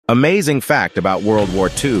Amazing fact about World War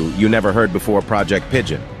II you never heard before: Project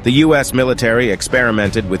Pigeon. The U.S. military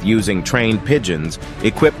experimented with using trained pigeons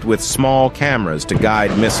equipped with small cameras to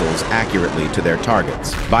guide missiles accurately to their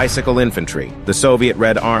targets. Bicycle infantry. The Soviet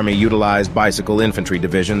Red Army utilized bicycle infantry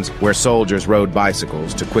divisions where soldiers rode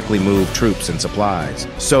bicycles to quickly move troops and supplies.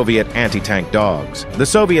 Soviet anti-tank dogs. The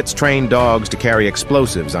Soviets trained dogs to carry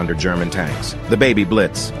explosives under German tanks. The Baby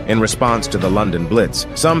Blitz. In response to the London Blitz,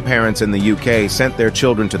 some parents in the UK sent their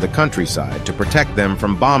children to the countryside to protect them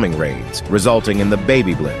from bombing raids, resulting in the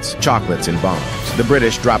Baby Blitz, chocolates in bombs. The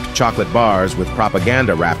British dropped chocolate bars with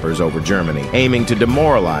propaganda wrappers over Germany, aiming to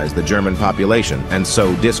demoralize the German population and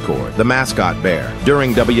sow discord. The mascot bear.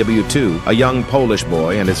 During WW II, a young Polish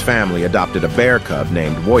boy and his family adopted a bear cub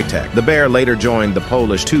named Wojtek. The bear later joined the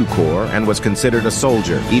Polish II Corps and was considered a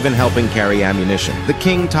soldier, even helping carry ammunition. The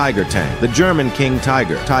King Tiger tank. The German King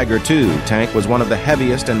Tiger II tank was one of the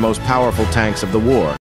heaviest and most powerful tanks of the war.